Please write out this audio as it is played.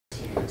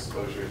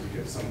exposures, you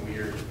get some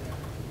weird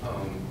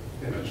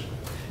image.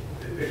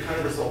 It kind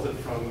of resulted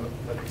from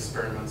like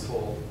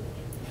experimental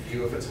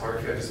view of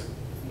photography. I just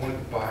wanted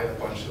to buy a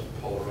bunch of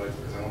Polaroids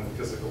because I wanted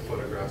physical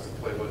photographs to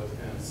play with.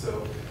 And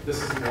so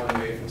this is one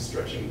made from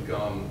stretching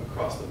gum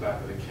across the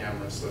back of the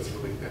camera, so it's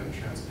really thin and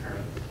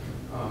transparent.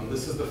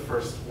 This is the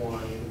first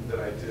one that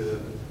I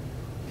did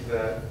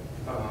that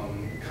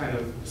kind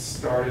of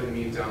started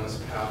me down this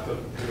path of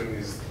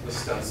doing the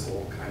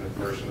stencil kind of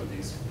version of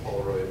these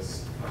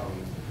Polaroids.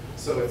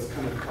 So it's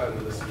kind of cut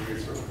into this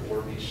weird sort of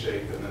orby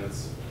shape, and then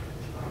it's,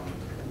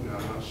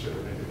 I'm not sure,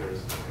 maybe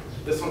there's,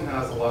 this one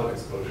has a lot of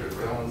exposure, but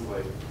that one's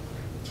like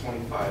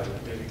 25,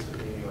 maybe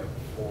like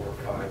 4 or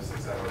 5,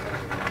 6 hours.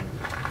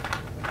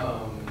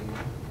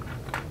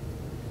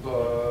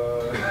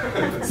 But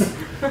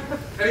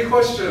any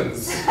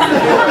questions? Is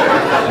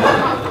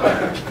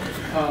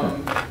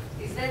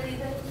that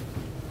Italy?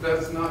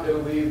 That's not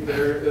Italy.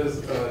 There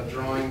is a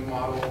drawing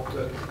model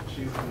that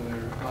she's in there.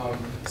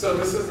 So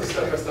this is the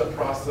step-by-step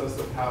process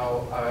of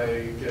how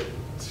I get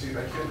to,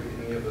 I can't read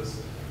any of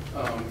this,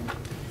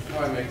 how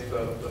I make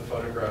the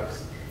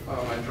photographs.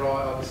 I draw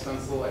out the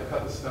stencil, I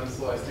cut the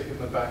stencil, I stick it in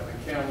the back of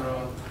the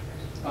camera,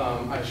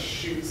 I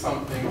shoot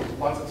something.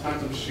 Lots of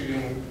times I'm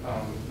shooting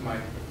my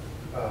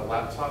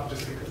laptop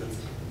just because it's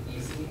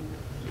easy.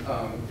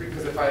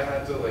 Because if I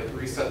had to like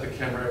reset the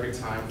camera every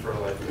time for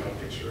like a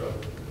picture of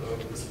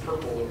this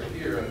purple over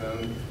here and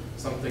then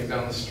something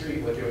down the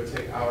street, like it would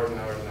take hours and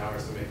hours and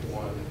hours to make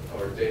one,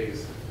 or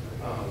days.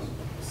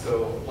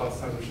 So lots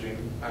of times I'm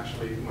shooting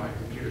actually my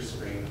computer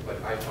screen, like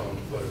iPhone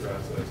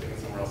photographs that I've taken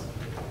somewhere else.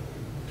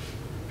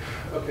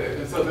 Okay,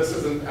 and so this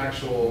is an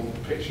actual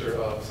picture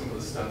of some of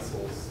the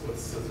stencils with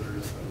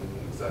scissors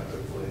and X-Acto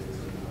blades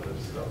and other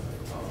stuff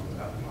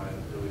at my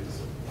really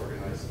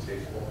disorganized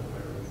table in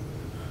my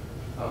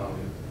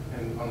room.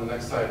 And on the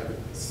next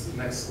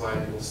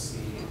slide, you'll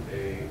see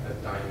a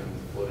diamond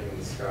floating in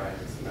the sky.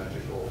 It's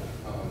magical.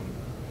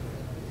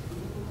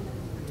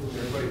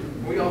 Everybody,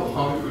 we all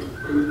hum.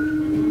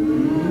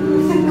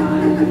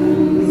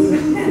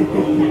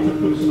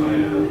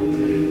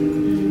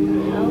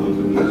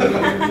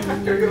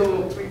 Here, get a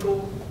little twinkle.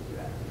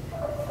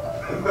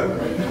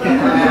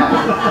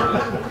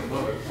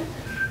 Love it.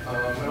 I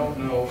don't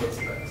know what's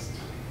next.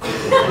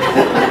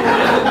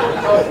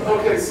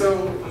 Okay, so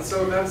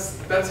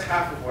that's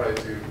half of what I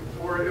do.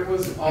 Or it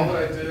was all that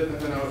I did, and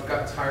then I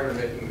got tired of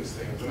making these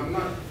things. And I'm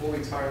not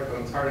fully tired, but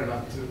I'm tired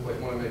enough to like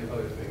want to make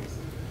other things.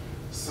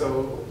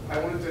 So I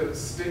wanted to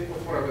stick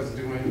with what I was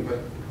doing, but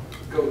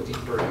go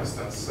deeper in a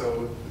sense.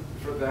 So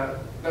for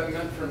that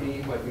meant for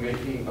me like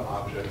making the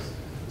objects.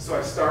 So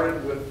I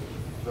started with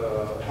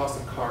the house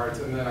of cards,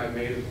 and then I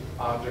made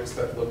objects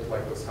that looked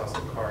like those house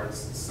of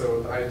cards.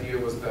 So the idea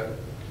was that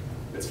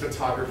it's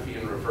photography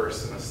in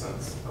reverse in a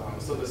sense.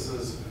 So this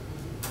is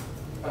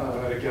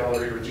at a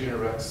gallery, Regina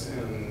Rex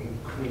in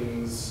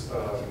Queens,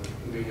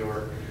 New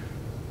York.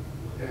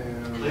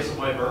 And place of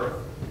my birth.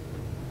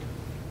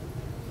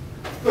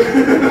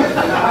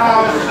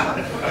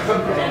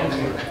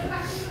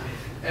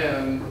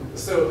 And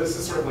so this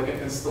is sort of like an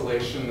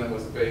installation that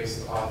was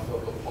based off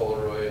of a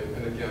Polaroid.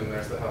 And again,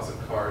 there's the house of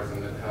cards,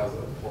 and it has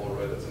a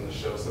Polaroid that's in the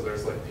show. So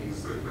there's like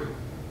these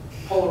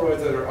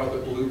Polaroids that are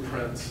the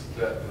blueprint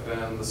that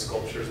then the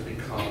sculptures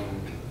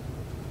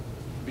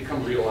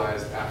become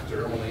realized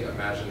after only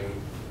imaginizing.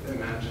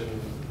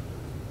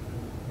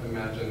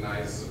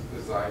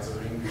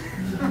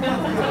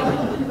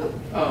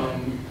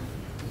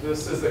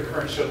 This is the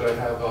current show that I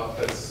have up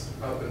that's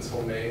up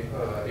until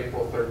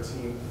April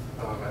 13th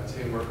at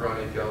Taymor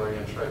Grani Gallery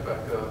in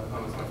Tribeca.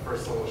 It's my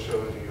first solo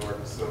show in New York,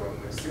 so I'm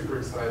like super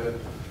excited.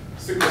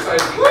 Super excited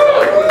to be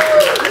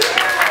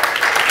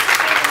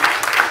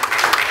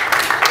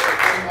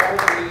and all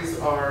of these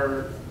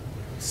are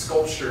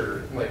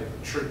sculpture, like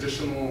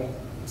traditional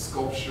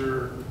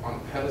sculpture on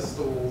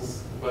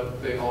pedestals,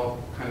 but they all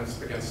kind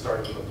of, again,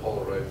 started with a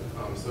Polaroid.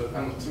 So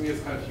to me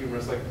it's kind of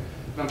humorous. Like,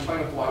 and I'm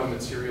playing with a lot of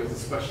materials,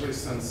 especially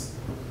since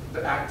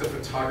the act of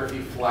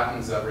photography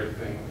flattens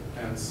everything.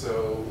 And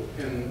so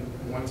in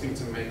wanting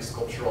to make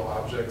sculptural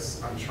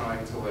objects, I'm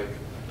trying to like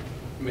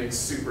make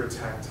super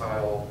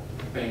tactile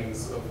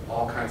things of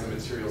all kinds of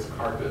materials: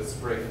 carpet,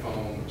 spray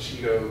foam,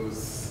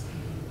 Cheetos,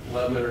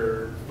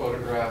 leather,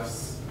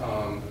 photographs,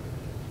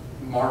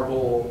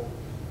 marble,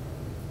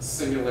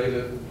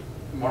 simulated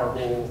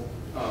marble.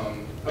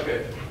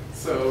 Okay,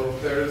 so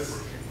there's,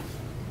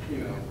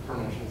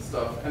 promotional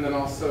stuff. And then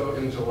also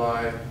in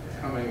July,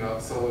 coming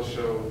up, solo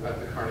show at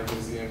the Carnegie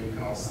Museum, you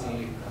can all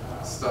see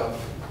stuff.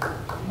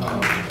 I'm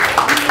going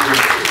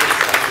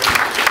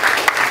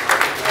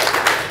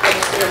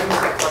to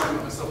start talking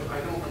about myself.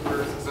 I don't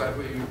remember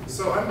exactly.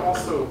 So I'm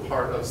also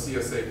part of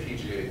CSA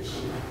PGH.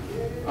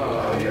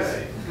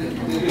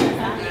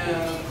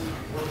 And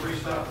More free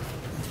stuff.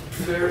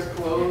 there's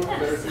clothes,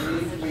 there's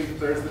meat,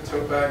 there's the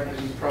tote bag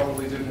that you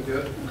probably didn't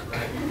get.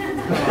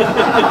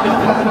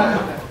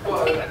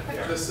 But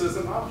this is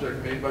an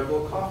object made by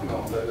Bill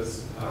Kaufman that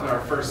is in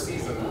our first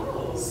season.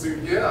 So,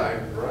 yeah,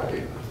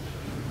 right.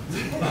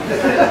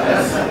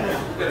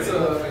 It's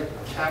a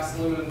cast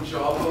lumen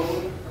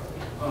jawbone.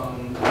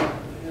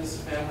 His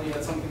family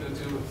had something to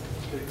do with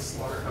big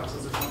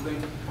slaughterhouses or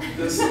something.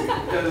 This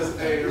is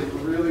a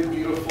really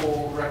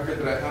beautiful record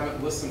that I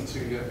haven't listened to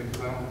yet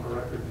because I don't have a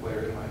record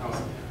player in my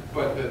house.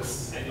 But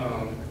it's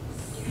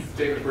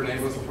David Bernay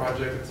was the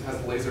project. It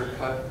has laser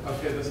cut.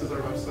 Okay, this is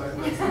our website.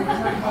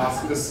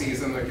 That's this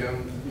season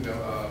again. You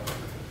know,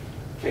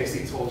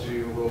 Casey told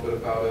you a little bit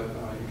about it.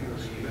 You can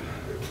read.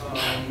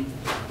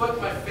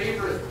 But my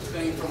favorite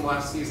thing from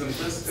last season,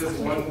 this is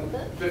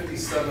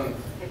 157th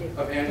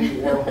of Andy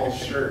Warhol's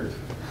shirt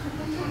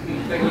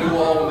that you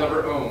all will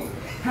never own.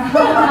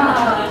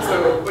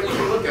 So, but you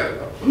can look at it.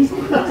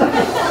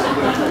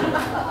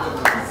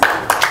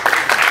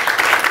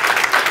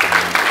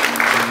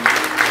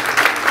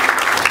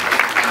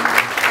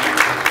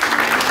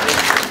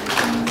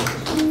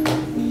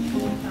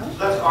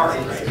 That's Ari,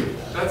 right?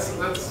 That's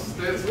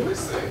what they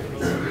say.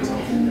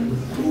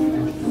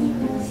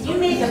 You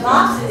made the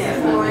box in there,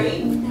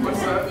 Corey. What's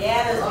that?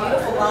 Yeah, those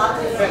beautiful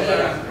boxes. I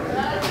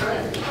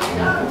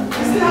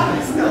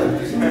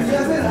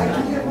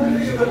can get one of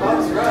the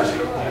box rush.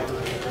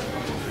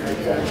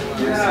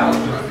 Yeah.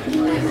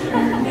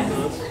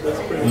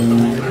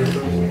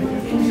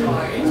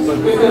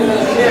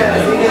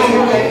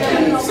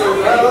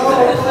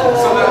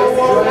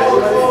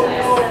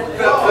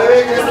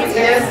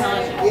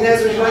 Inez,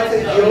 would you like to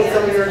yield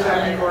some of your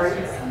time, Corey?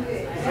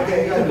 Okay,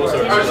 go ahead. I was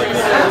going to say,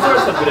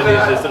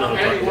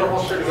 Andy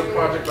Warhol's shirt is a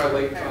project by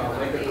Lincoln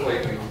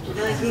Clayton. I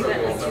feel like he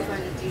went like too far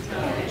into detail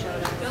and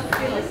showed us.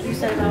 Like you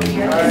said about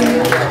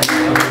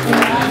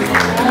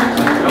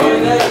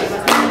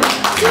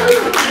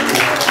here.